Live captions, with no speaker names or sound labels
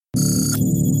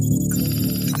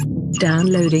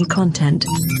Downloading content.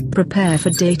 Prepare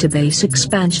for database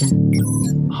expansion.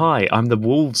 Hi, I'm the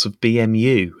Wolves of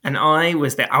BMU. And I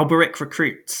was the Alberic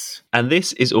Recruits. And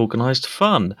this is Organised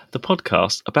Fun, the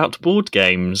podcast about board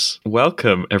games.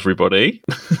 Welcome, everybody.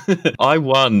 I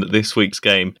won this week's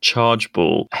game, Charge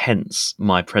Ball, hence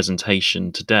my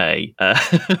presentation today,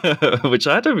 which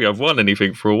I don't think I've won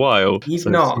anything for a while. You've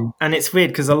not. And it's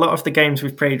weird because a lot of the games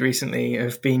we've played recently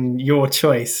have been your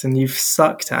choice and you've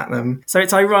sucked at them. So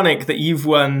it's ironic that you've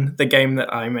won the game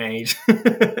that I made.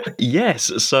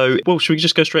 Yes. So, well, should we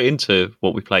just go straight into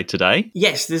what we played today?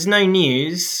 Yes, there's no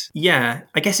news. Yeah,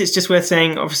 I guess it's just worth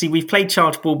saying, obviously, we've played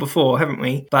Charge Ball before, haven't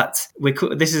we? But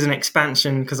this is an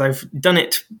expansion because I've done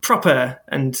it proper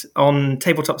and on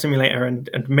Tabletop Simulator and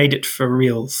made it for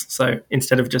reals. So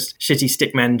instead of just shitty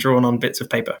stickmen drawn on bits of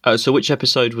paper. So which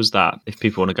episode was that, if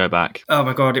people want to go back? Oh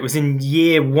my God, it was in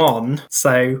year 1,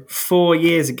 so 4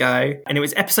 years ago, and it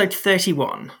was episode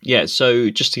 31. Yeah,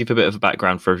 so just to give a bit of a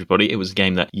background for everybody, it was a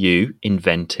game that you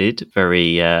invented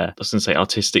very, I was going to say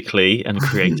artistically and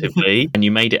creatively, and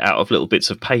you made it out of little bits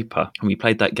of paper, and we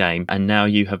played that game, and now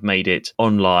you have made it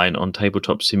online on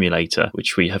Tabletop Simulator,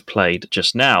 which we have played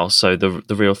just now, so the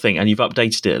real thing, and you've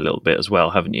updated it a little bit as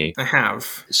well, haven't you? I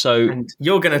have. So, and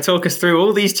you're going to talk us through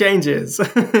all these changes.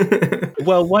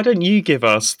 Well, why don't you give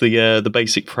us the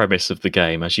basic premise of the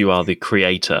game, as you are the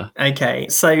creator? Okay,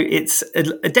 so it's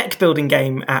a deck building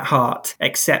game at heart,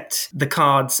 except the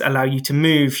cards allow you to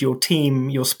move your team,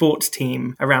 your sports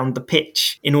team, around the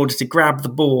pitch in order to grab the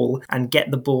ball and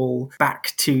get the ball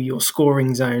back to your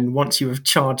scoring zone once you have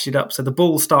charged it up. So the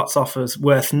ball starts off as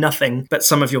worth nothing, but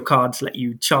some of your cards let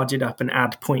you charge it up and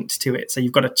add points to it. So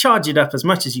you've got to charge it up as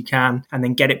much as you can and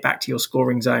then get it back to your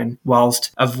scoring zone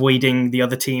whilst avoiding the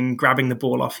other team grabbing the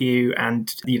ball off you.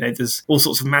 And, you know, there's all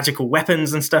sorts of magical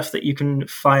weapons and stuff that you can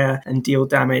fire and deal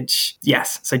damage.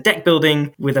 Yes, so deck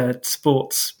building with a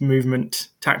sports movement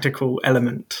tactical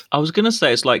element. I was going to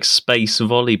say it's like space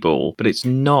volleyball, but it's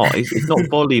not. It's not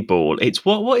volleyball. It's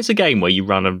what is a game where you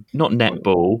run not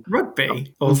netball.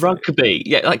 Rugby. Rugby.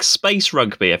 Yeah, like space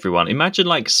rugby, everyone. Imagine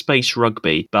like space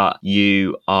rugby, but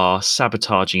you are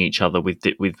sabotaging each other with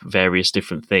various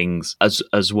different things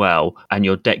as well, and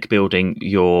you're deck building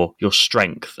your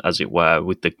strength, as it were,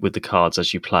 with the cards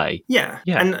as you play. Yeah.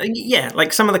 And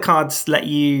like some of the cards let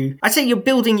you, I'd say you're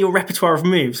building your repertoire of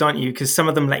moves, aren't you? Because some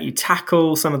of them let you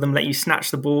tackle, some of them let you snatch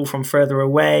the ball from further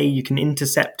away, you can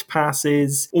intercept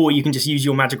passes, or you can just use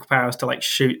your magical powers to like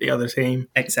shoot the other team,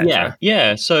 etc.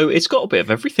 Yeah, so it's got a bit of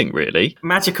everything, really.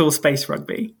 Magical space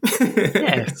rugby.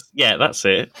 Yes, yeah, that's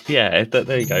it. Yeah,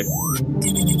 there you go.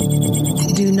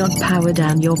 Do not power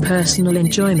down your personal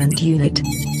enjoyment unit.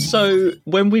 So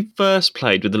when we first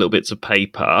played with the little bits of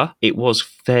paper, it was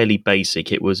fairly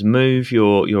basic. It was move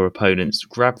your opponents,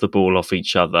 grab the ball off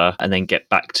each other, and then get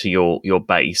back to your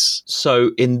base.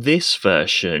 So in this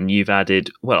version, you've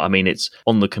added, well, I mean, it's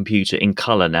on the computer in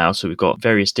colour now, so we've got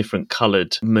various different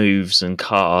coloured moves and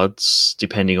cards,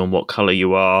 depending on what colour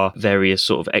you are, various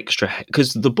sort of extra,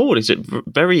 because the board is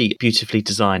very beautifully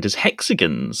designed as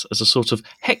hexagons, as a sort of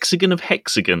hexagon of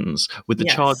hexagons, with the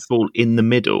charge ball in the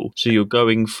middle. So you're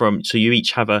going so you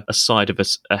each have a side of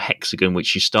a hexagon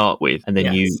which you start with, and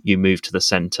then you move to the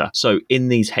center. So in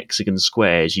these hexagon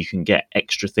squares, you can get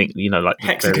extra things, you know, like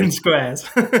squares.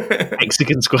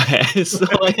 Hexagon squares.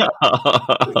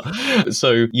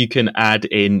 So you can add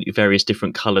in various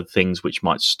different colored things which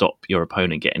might stop your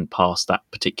opponent getting past that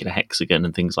particular hexagon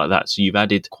and things like that. So you've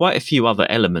added quite a few other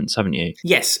elements, haven't you?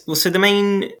 Yes. Well, so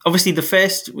obviously the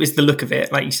first was the look of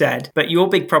it, like you said, but your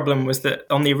big problem was that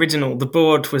on the original, the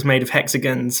board was made of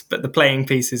hexagons, but the playing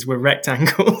pieces were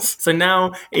rectangles. So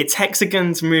now it's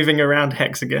hexagons moving around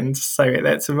hexagons, so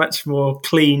that's a much more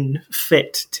clean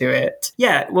fit to it.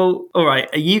 Yeah, well, all right.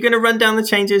 Are you going to run down the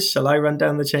changes? Shall I run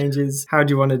down the changes? How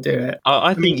do you want to do it?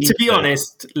 I think, to be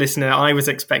honest, listener, I was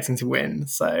expecting to win,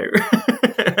 so...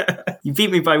 You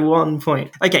beat me by 1 point.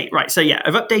 Okay, right. So yeah,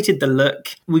 I've updated the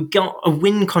look. We've got a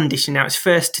win condition now. It's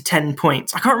first to 10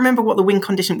 points. I can't remember what the win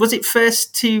condition was. It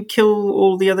first to kill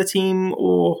all the other team,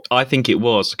 or I think it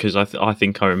was, because I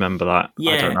think I remember that.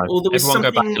 Yeah, I don't know. or there was Everyone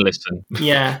go back and listen.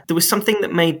 Yeah, there was something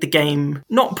that made the game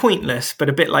not pointless, but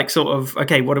a bit like sort of,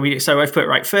 okay, what do we do? So I've put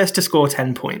first to score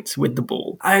 10 points with the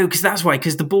ball. Oh, because that's why.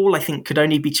 Because the ball, I think, could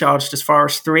only be charged as far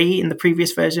as 3 in the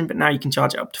previous version, but now you can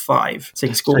charge it up to 5, so you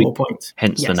can score more points.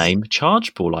 Hence the name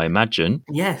charge ball, I imagine.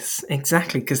 Yes,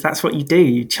 exactly, because that's what you do.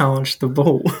 You charge the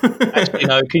ball. Actually,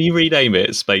 no, can you rename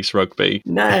it Space Rugby?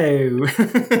 No.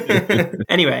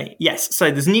 Anyway, yes.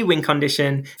 So there's a new win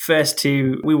condition.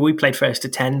 We played first to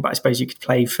 10, but I suppose you could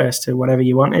play first to whatever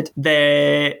you wanted.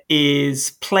 There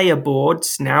is player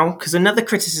boards now, because another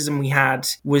criticism we had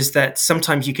was that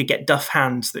sometimes you could get duff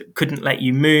hands that couldn't let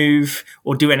you move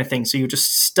or do anything, so you're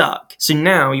just stuck. So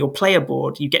now your player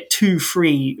board, you get 2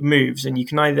 free moves, and you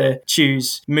can either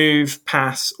choose move,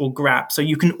 pass, or grab. So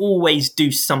you can always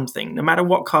do something. No matter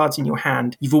what card's in your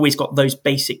hand, you've always got those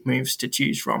basic moves to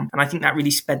choose from. And I think that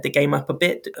really sped the game up a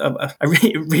bit.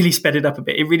 It really sped it up a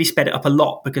bit. It really sped it up a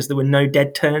lot because there were no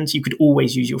dead turns. You could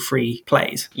always use your free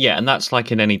plays. Yeah, and that's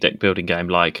like in any deck building game,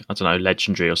 like, I don't know,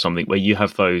 Legendary or something, where you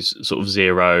have those sort of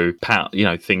zero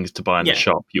things to buy in the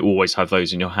shop. You always have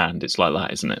those in your hand. It's like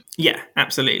that, isn't it? Yeah,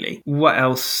 absolutely. What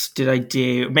else did I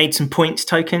do? Made some points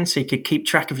tokens so you could keep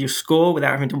track of your score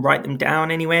without having to write them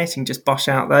down anywhere. So you can just bosh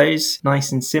out those.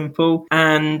 Nice and simple.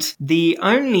 And the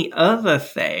only other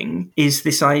thing is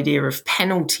this idea of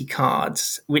penalty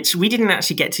cards, which we didn't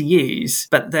actually get to use,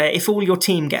 but if all your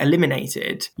team get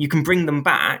eliminated, you can bring them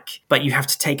back, but you have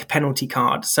to take a penalty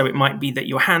card. So it might be that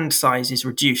your hand size is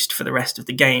reduced for the rest of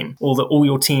the game, or that all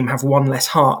your team have 1 less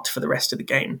heart for the rest of the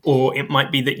game. Or it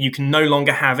might be that you can no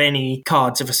longer have any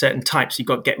cards of a certain type, so you've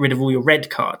got to get rid of all your red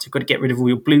cards, you've got to get rid of all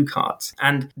your blue cards.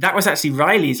 And that was actually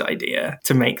Riley's idea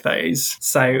to make those.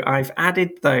 So I've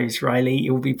added those, Riley,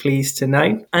 you'll be pleased to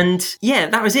know. And yeah,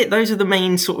 that was it. Those are the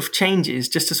main sort of changes,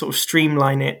 just to sort of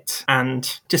streamline it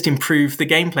and just improve the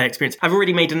gameplay experience. I've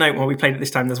already made a note while we played it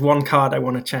this time. There's 1 card I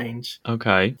want to change.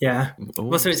 Okay. Yeah. Ooh.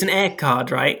 Well, so it's an air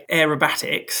card, right?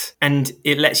 Aerobatics, and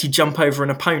it lets you jump over an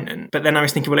opponent. But then I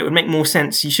was thinking, well, it would make more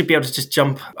sense. You should be able to just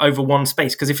jump over one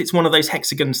space, because if it's one of those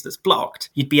hexagons that's blocked,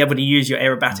 you'd be able to use your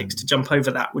aerobatics to jump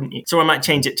over that, wouldn't you? So I might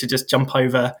change it to just jump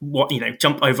over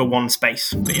one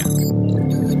space. But yeah.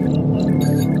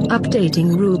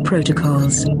 Updating rule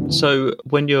protocols. So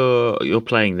when you're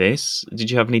playing this, did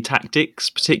you have any tactics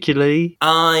particularly?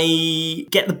 I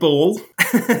get the ball.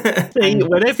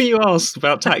 Whenever you ask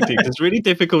about tactics, it's really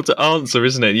difficult to answer,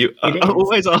 isn't it? You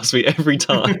always ask me every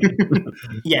time.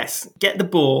 Yes, get the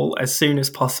ball as soon as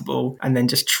possible and then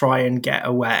just try and get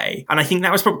away. And I think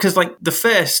that was probably because like the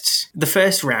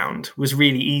first round was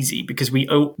really easy because we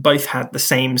both had the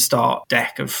same start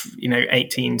deck of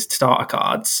 18 starter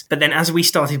cards. But then as we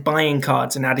started buying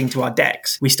cards and adding to our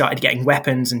decks, we started getting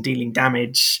weapons and dealing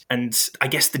damage. And I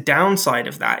guess the downside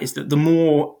of that is that the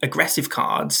more aggressive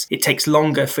cards, it takes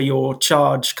longer for your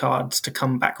charge cards to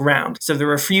come back round. So there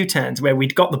were a few turns where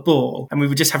we'd got the ball and we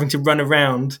were just having to run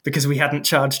around because we hadn't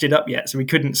charged it up yet, so we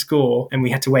couldn't score, and we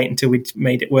had to wait until we'd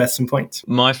made it worth some points.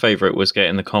 My favourite was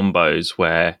getting the combos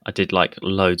where I did like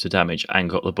loads of damage and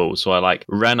got the ball. So I like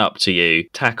ran up to you,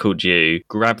 tackled you,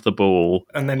 grabbed the ball,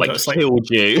 and then killed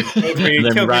you, and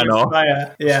then ran off,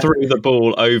 threw the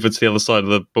ball over to the other side of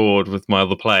the board with my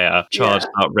other player, charged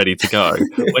up, ready to go.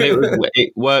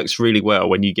 It works really well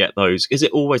when you get those, because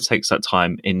it always takes that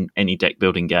time in any deck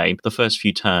building game. The first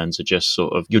few turns are just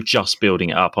sort of, you're just building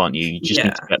it up, aren't you? You just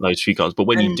need to get those few cards. But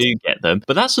when you do get them,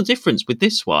 but that's the difference with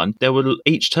this one. There were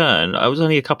each turn, I was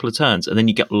only a couple of turns, and then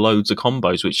you get loads of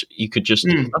combos, which you could just,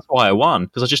 that's why I won,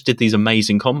 because I just did these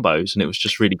amazing combos and it was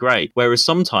just really great. Whereas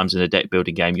sometimes in a deck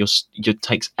building game, it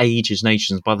takes ages and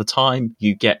ages. By the time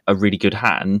you get a really good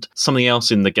hand, something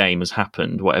else in the game has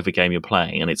happened, whatever game you're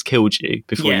playing, and it's killed you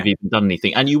before you've even done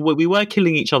anything. And we were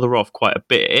killing each other off quite a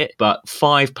bit, but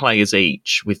 5 players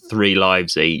each with 3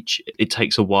 lives each, it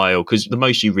takes a while, because the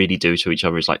most you really do to each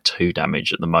other is like 2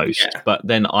 damage at the most. But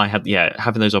then I had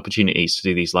having those opportunities to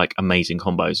do these like amazing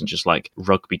combos and just like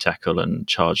rugby tackle and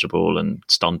charge the ball and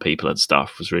stun people and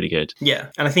stuff was really good. Yeah,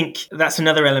 and I think that's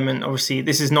another element. Obviously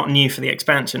this is not new for the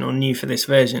expansion or new for this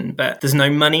version, but there's no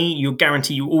money. You'll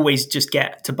guarantee you always just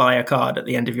get to buy a card at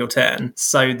the end of your turn,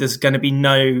 so there's going to be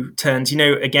no turns,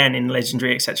 again in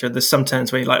Legendary etc, there's some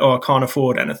turns where you're like, I can't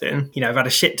afford anything, I've had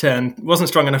a shit turn, wasn't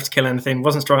strong enough to kill anything,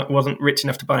 wasn't rich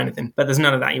enough to buy anything. But there's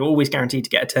none of that. You're always guaranteed to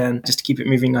get a turn just to keep it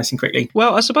moving nice and quickly.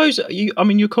 Well, I suppose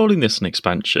you're calling this an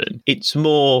expansion. It's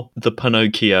more the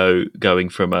Pinocchio going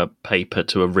from a paper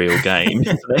to a real game.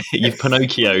 You've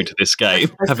Pinocchioed this game,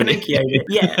 haven't you?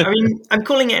 Yeah, I'm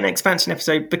calling it an expansion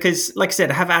episode because, like I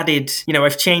said, I have added,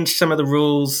 I've changed some of the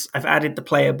rules. I've added the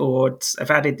player boards.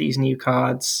 I've added these new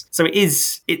cards. So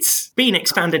it's been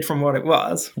expanded from what it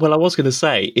was. Well, I was going to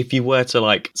say, if you were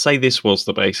to say this was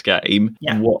the base game,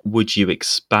 what would you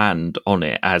expand on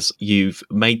it as you've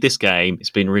made this game? It's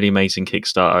been really amazing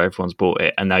Kickstarter. Everyone's bought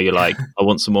it. And now you're like, I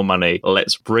want some more money.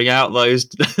 Let's bring out those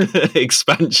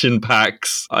expansion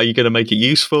packs. Are you going to make it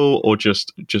useful or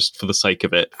just for the sake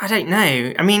of it? I don't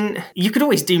know. I mean, you could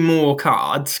always do more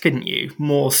cards, couldn't you?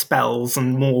 More spells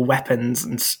and more weapons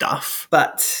and stuff.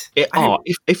 But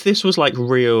if this was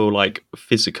real,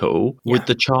 physical, would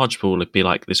the charge ball be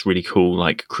this really cool,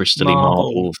 crystally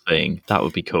marble thing? That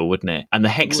would be cool, wouldn't it? And the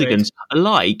hexagons,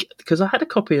 because I had a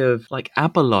copy of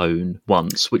Abalone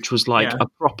once, which was a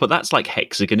proper, that's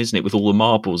hexagon, isn't it? With all the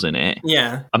marbles in it.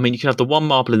 Yeah. I mean, you could have the one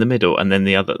marble in the middle and then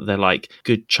the other, they're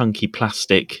good chunky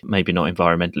plastic, maybe not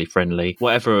environmentally friendly,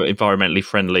 whatever environmentally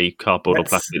friendly cardboard or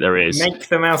plastic there is. Make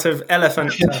them out of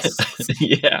elephant tusks.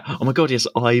 Yeah. Oh my God, yes,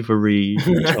 ivory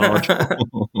charge.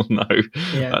 No,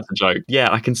 that's a joke. Yeah,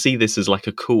 I can see this as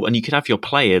a cool, and you could have your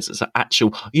players as an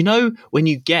actual, when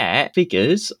you get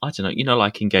figures, I don't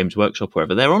know, in Games Workshop or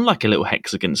wherever, they're on a little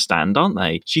hexagon stand, aren't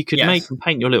they? So you could make and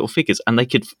paint your little figures and they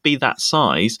could be that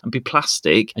size and be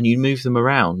plastic and you move them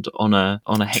around on a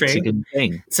hexagon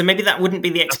thing. So maybe that wouldn't be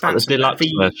the expansion. The deluxe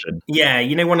version. Yeah,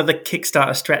 one of the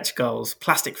Kickstarter stretch goals,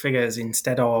 plastic figures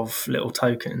instead of little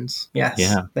tokens. Yes,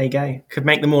 there you go. Could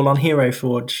make them all on Hero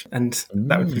Forge and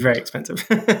that would be very expensive.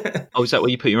 Oh, is that where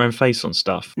you put your own face on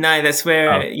stuff? No, that's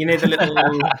where, the little...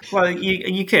 Well,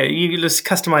 you could. You just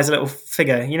customise a little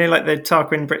figure, like the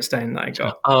Tarquin Britstone that I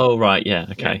got. Oh, right, yeah,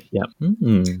 okay, yeah.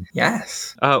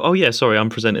 Yes. Oh, yeah, sorry, I'm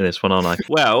presenting this one, aren't I?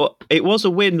 Well, it was a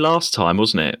win last time,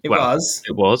 wasn't it? It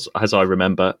was, as I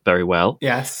remember very well.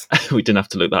 Yes. We didn't have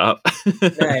to look that up.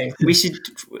 No, we should,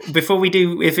 before we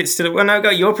do, if it's still... Well, no,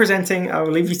 you're presenting, I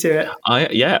will leave you to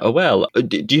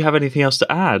it. Do you have anything else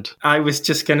to add? I was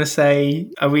just going to say,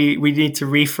 we need to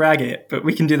refrag it, but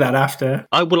we can do that after.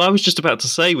 I was just about to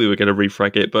say we were going to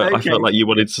refrag it, but I felt like you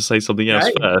wanted to say something else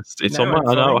first. It's on my...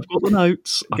 I know, I've got the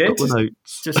notes.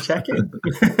 Just checking.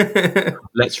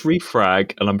 Let's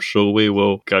refrag, and I'm sure we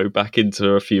will go back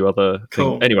into a few other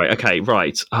cool things. Anyway, okay,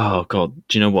 right. Oh, God.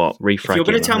 Do you know what? Refrag. You're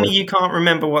going to tell me you can't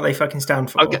remember what they fucking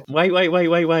stand for. Okay.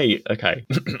 Wait. Okay.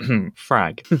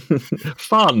 Frag.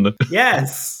 Fun.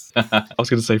 Yes. I was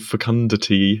going to say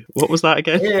fecundity. What was that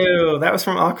again? Ew, that was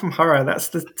from Arkham Horror. That's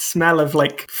the smell of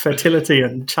fertility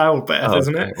and childbirth,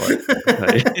 isn't it? Right.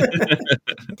 Okay.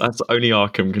 That's only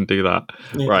Arkham can do that.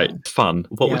 Yeah. Right, fun.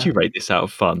 What would you rate this out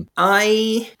of fun?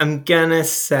 I am going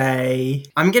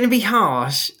to be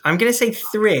harsh. I'm going to say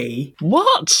 3.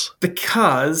 What?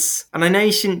 Because, and I know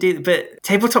you shouldn't do, but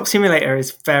Tabletop Simulator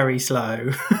is very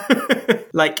slow.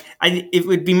 It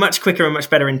would be much quicker and much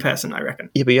better in person, I reckon.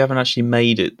 Yeah, but you haven't actually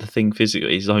made it the thing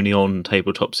physically. It's only on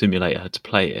Tabletop Simulator to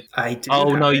play it. I do.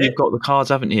 Oh, no, you've got the cards,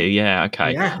 haven't you? Yeah,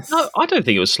 okay. Yes. No, I don't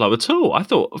think it was slow at all. I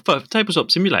thought for Tabletop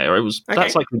Simulator, it was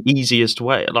that's the easiest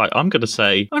way. I'm going to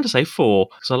say 4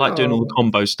 because I like doing all the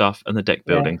combo stuff and the deck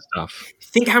building stuff.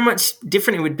 Think how much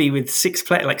different it would be with 6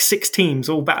 players, 6 teams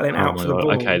all battling out for the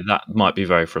ball. Okay, that might be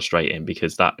very frustrating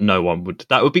because that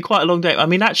would be quite a long day. I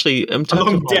mean, actually, a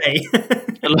long day.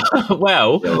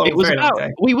 Well, it was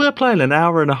we were playing an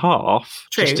hour and a half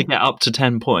just to get up to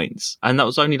 10 points, and that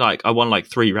was only I won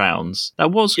 3 rounds.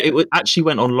 It actually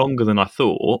went on longer than I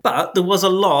thought. But there was a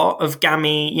lot of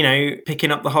gammy,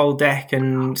 picking up the whole deck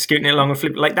and scooting it along and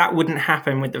flip. That wouldn't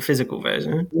happen with the physical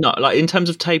version. No, in terms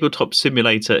of Tabletop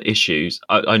Simulator issues,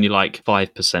 only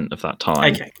 5% of that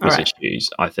time was issues.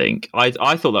 I think I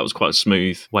thought that was quite a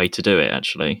smooth way to do it.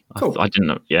 Actually, cool. I didn't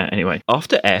know. Yeah. Anyway,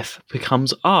 after F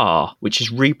becomes R, which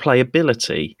is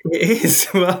replayability. It is.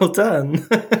 Well done.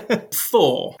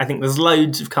 4. I think there's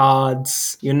loads of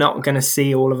cards. You're not going to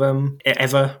see all of them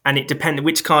ever. And it depends,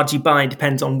 which cards you buy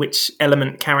depends on which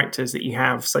element characters that you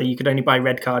have. So you could only buy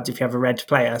red cards if you have a red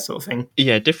player sort of thing.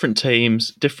 Yeah, different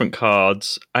teams, different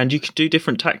cards. And you can do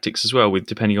different tactics as well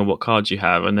depending on what cards you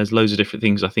have. And there's loads of different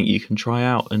things I think you can try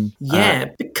out. And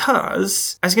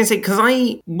because I was going to say, because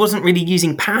I wasn't really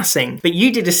using passing, but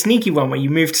you did a sneaky one where you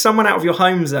moved someone out of your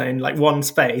home zone, one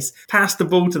space, passed the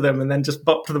ball to them and then just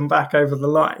bopped them back over the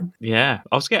line. Yeah,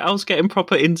 I was getting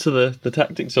proper into the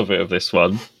tactics of this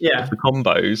one. Yeah. The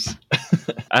combos.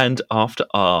 And after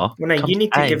R, Well, no, you comes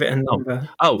need to A. give it a number.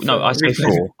 Oh no, I say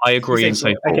 4. I agree and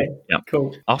say 4. Okay, Yeah.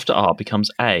 cool. After R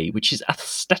becomes A, which is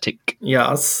aesthetic.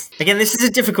 Yes. Again, this is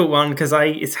a difficult one because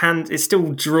it's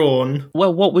still drawn.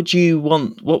 Well, what would you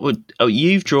want?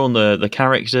 You've drawn the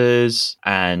characters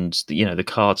and the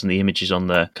cards and the images on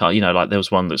the card. Like there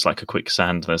was one that's like a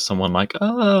quicksand. There's someone like,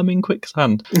 oh, I'm in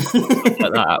quicksand.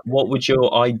 Like that. What would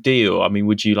your ideal? I mean,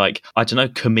 would you I don't know,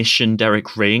 commission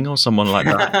Derek Ring or someone like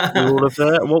that? Do all of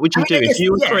that. What would you do if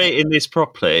you were creating this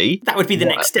properly? That would be the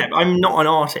next step. I'm not an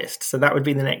artist, so that would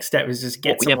be the next step. Is just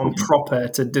get someone proper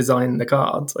to design the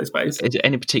cards. I suppose. Is there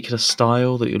any particular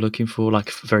style that you're looking for,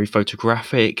 like very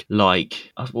photographic,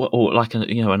 or like an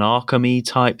Arkham-y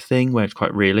type thing where it's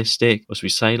quite realistic, or as we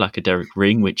say, like a Derek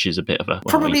Ring, which is a bit of a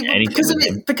probably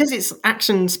because it's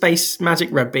action space magic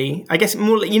rugby. I guess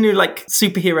more like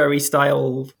superhero-y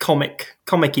style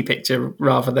comic-y picture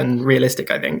rather than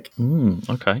realistic, I think.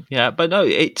 Okay, yeah, but no,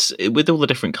 it's with all the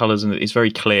different colours and it's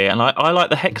very clear, and I like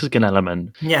the hexagon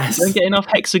element. Yes, you don't get enough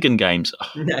hexagon games.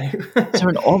 No.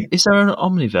 Is there an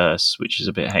Omniverse which is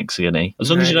a bit hexagon-y? As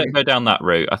long as you don't go down that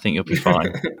route, I think you'll be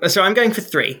fine. So I'm going for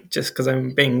 3, just because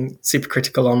I'm being super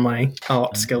critical on my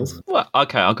art skills. Well,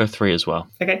 okay, I'll go 3 as well.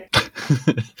 Okay.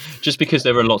 Just because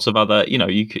there are lots of other,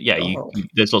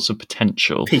 there's lots of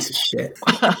potential. Piece of shit.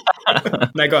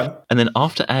 No, go on. And then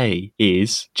after A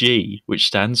is G, which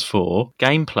stands for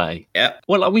gameplay. Yeah.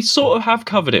 Well, we sort of have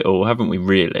covered it all, haven't we,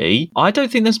 really? I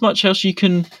don't think there's much else you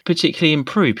can particularly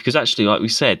improve because actually, like we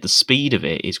said, the speed of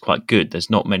it is quite good. There's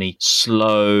not many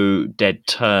slow, dead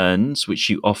turns, which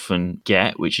you often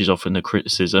get, which is often the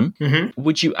criticism. Mm-hmm.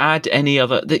 Would you add any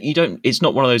other that you don't? It's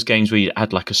not one of those games where you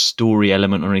add like a story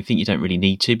element or anything. You don't really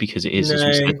need to because it is, as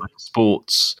we said, like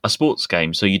a sports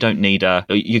game. So you don't need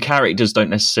your characters don't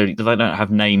necessarily, they don't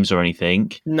have names or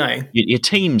anything. No. Your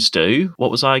teams do.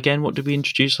 What was I again? What did we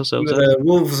introduce ourselves as? The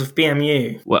Wolves of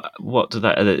BMU. What do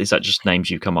that? Is that just names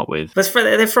you've come up with?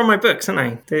 They're from my books,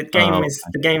 aren't they?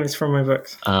 The game is from my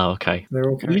books. Oh, okay. They're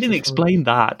all. You didn't explain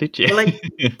that, did you? Well, I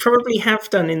probably have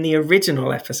done in the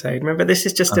original episode. Remember, this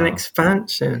is just an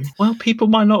expansion. Well, people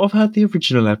might not have heard the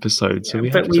original episode, so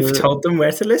we've told them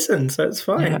where to listen, so it's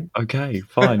fine. Yeah, okay,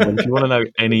 fine. Well, if you want to know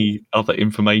any other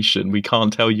information, we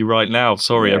can't tell you right now.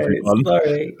 Sorry, everyone.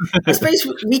 Sorry. I suppose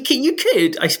you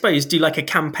could, I suppose, do like a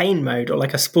campaign mode or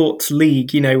like a sports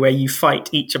league, where you fight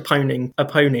each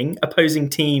opposing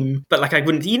team. But like I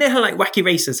wouldn't, how like Wacky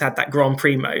Racers had that Grand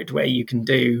Prix mode where you can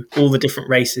do all the different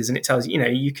races and it tells you,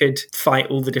 you could fight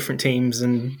all the different teams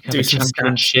and do a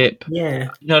championship. Yeah.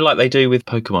 Like they do with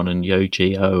Pokemon and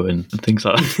Yu-Gi-Oh and things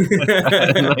like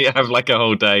that. And they have like a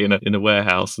whole day in a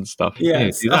warehouse and stuff.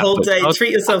 Yes, a whole day.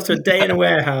 Treat yourself to a day in a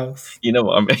warehouse. You know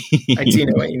what I mean? I do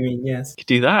know what you mean, yes. You could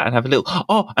do that and have a little,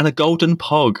 and a golden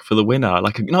pog for the winner.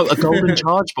 Like a golden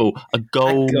charge ball. A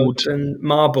golden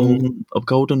marble. A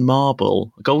golden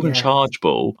marble. A golden charge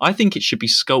ball. I think it should be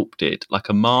sculpted like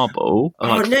a marble,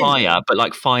 fire, but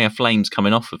like fire flames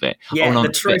coming off of it. Yeah, the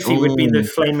trophy would be the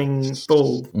flaming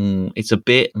ball. It's a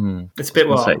bit... It's a bit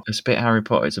what? It's a bit Harry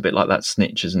Potter. It's a bit like that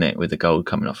snitch, isn't it, with the gold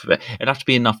coming off of it. It'd have to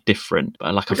be enough different,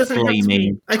 but like a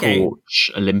flaming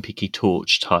torch, Olympic-y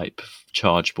torch type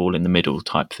charge ball in the middle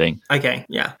type thing. Okay,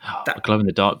 yeah. A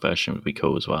glow-in-the-dark version would be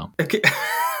cool as well. Okay.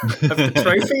 Of the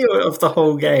trophy or of the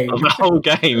whole game? Of the whole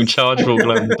game, charge ball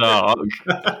glow in the dark.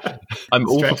 I'm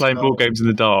all for playing board games in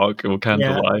the dark or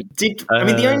candlelight.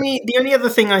 The only other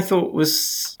thing I thought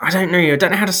was, I don't know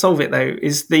how to solve it though,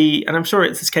 is and I'm sure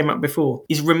this came up before,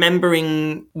 is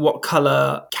remembering what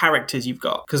colour characters you've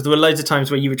got. Because there were loads of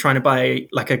times where you were trying to buy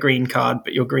like a green card,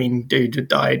 but your green dude had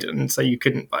died and so you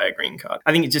couldn't buy a green card.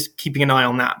 I think it's just keeping an eye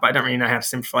on that, but I don't really know how to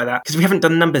simplify that. Because we haven't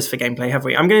done numbers for gameplay, have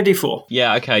we? I'm going to do 4.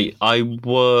 Yeah, okay.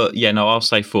 I'll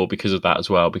say 4 because of that as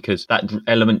well, because that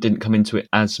element didn't come into it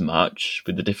as much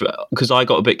with the different, because I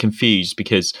got a bit confused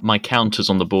because my counters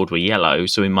on the board were yellow,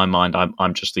 so in my mind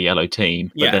I'm just the yellow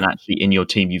team, but then actually in your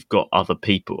team you've got other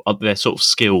people, their sort of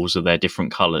skills are their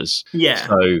different colours,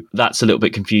 so that's a little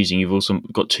bit confusing. You've also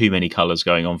got too many colours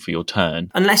going on for your turn,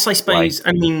 unless I suppose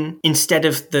instead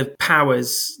of the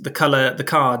powers, the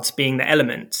cards being the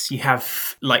elements, you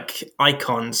have like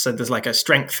icons, so there's like a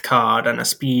strength card and a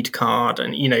speed card,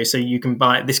 and so you can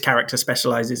buy, this character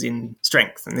specializes in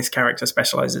strength and this character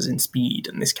specializes in speed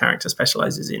and this character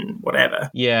specializes in whatever.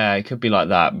 Yeah, it could be like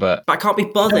that, but I can't be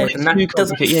bothered, and that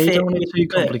doesn't fit. You don't want it too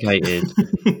complicated.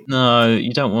 No,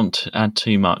 you don't want to add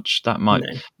too much. That might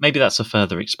maybe that's a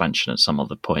further expansion at some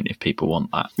other point if people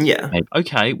want that. Yeah. Maybe.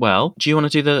 Okay, well, do you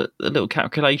want to do the little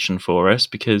calculation for us?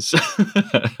 Because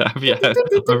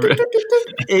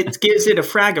it gives it a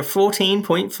frag of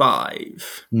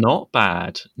 14.5. Not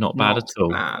bad at all.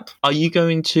 mad. Are you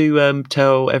going to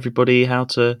tell everybody how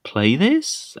to play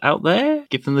this out there?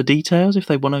 Give them the details if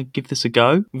they want to give this a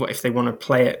go? What if they want to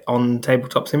play it on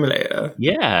Tabletop Simulator?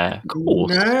 Yeah, of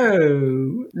course.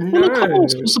 No. Well, of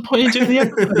course. What's the point in doing the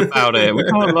episode about it? We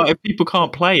can't, like, if people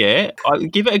can't play it,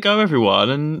 give it a go, everyone,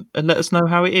 and let us know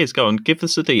how it is. Go on, give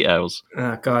us the details.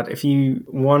 Oh, God. If you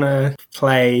want to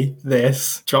play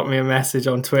this, drop me a message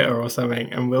on Twitter or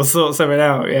something and we'll sort something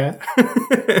out, yeah?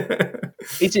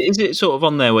 Is it sort of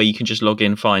on there where you can just log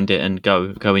in, find it, and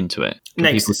go into it? Can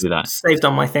Next, people do that? it's saved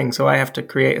on my thing, so I have to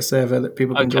create a server that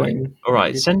people can join. All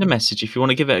right, send a message if you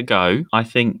want to give it a go. I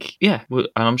think, yeah, and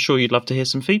I'm sure you'd love to hear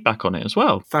some feedback on it as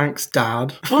well. Thanks,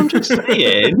 Dad. Well, I'm just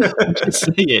saying. That's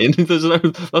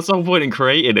the whole point in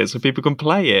creating it, so people can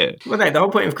play it. Well, no, the whole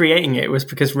point of creating it was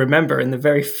because, remember, in the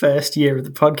very first year of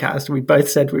the podcast, we both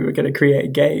said we were going to create a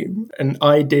game, and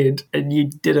I did, and you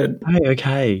didn't. Oh,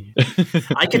 okay.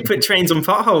 I could put trains on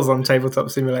potholes on Tabletop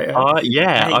Simulator.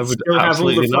 Yeah, I would still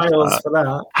absolutely have all the love files that. for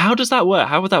that. How does that work?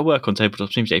 How would that work on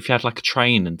Tabletop Simulator? If you had like a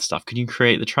train and stuff, can you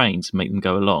create the trains and make them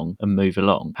go along and move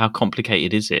along? How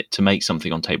complicated is it to make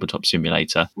something on Tabletop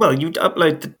Simulator? Well, you'd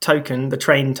upload the token, the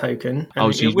train token.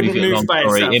 And So you wouldn't move it along. by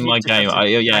Sorry, itself. in my You'd just game,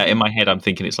 have to- in my head, I'm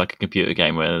thinking it's like a computer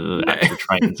game where the actual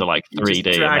trains are like you 3D.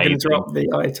 just drag amazing. and drop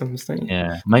the items thing.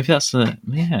 Yeah, maybe that's okay.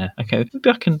 Maybe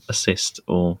I can assist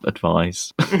or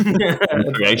advise in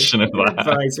the creation of that.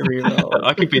 Advisory role.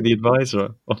 I could be the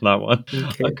advisor on that one.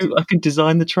 I could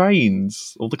design the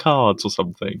trains or the cards or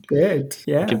something. Good,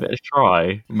 yeah. Give it a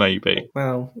try, maybe.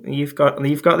 Well, you've got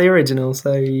the original,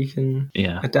 so you can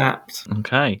adapt.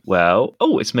 Okay. Well,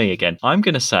 it's me again. I'm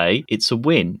going to say it's a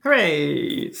win.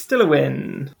 Hooray! Still a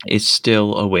win. It's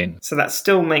still a win. So that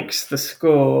still makes the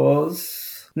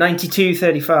scores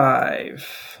 92-35.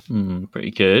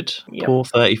 Pretty good. Yep. Poor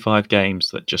 35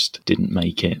 games that just didn't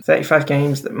make it. 35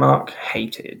 games that Mark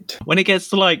hated. When it gets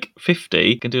to like 50,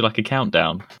 you can do like a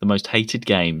countdown. The most hated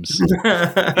games.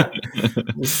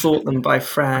 We'll sort them by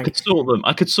frag.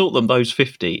 I could sort them, those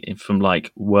 50, from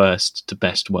like worst to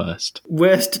best worst.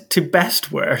 Worst to best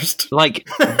worst. Like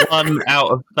one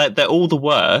out of... Like, they're all the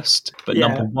worst, but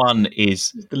number one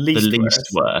is the least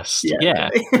worst. Yeah.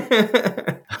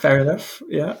 Fair enough,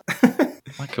 yeah.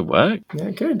 That could work.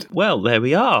 Yeah, good. Well, there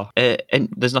we are. And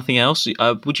there's nothing else.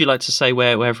 Would you like to say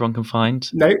where everyone can find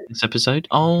this episode?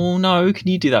 Oh, no. Can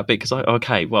you do that bit? Because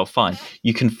okay, well, fine.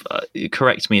 You can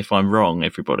correct me if I'm wrong,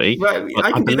 everybody. Well,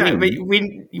 I can do that, but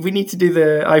we need to do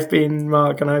the I've been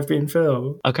Mark and I've been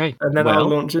Phil. Okay. And then I'll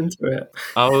launch into it.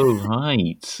 Oh,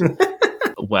 right.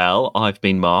 Well, I've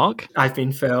been Mark. I've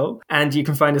been Phil. And you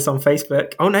can find us on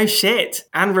Facebook. Oh, no shit.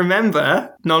 And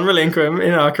remember, non relinquum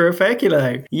in arca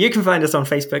operculo. You can find us on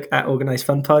Facebook at Organised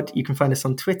Fun Pod. You can find us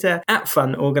on Twitter at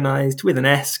Fun Organised with an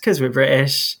S because we're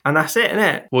British. And that's it,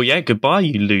 innit? Well, yeah, goodbye,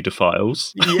 you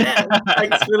ludophiles. Yeah,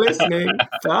 thanks for listening.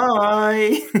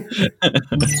 Bye.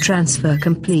 Transfer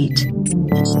complete.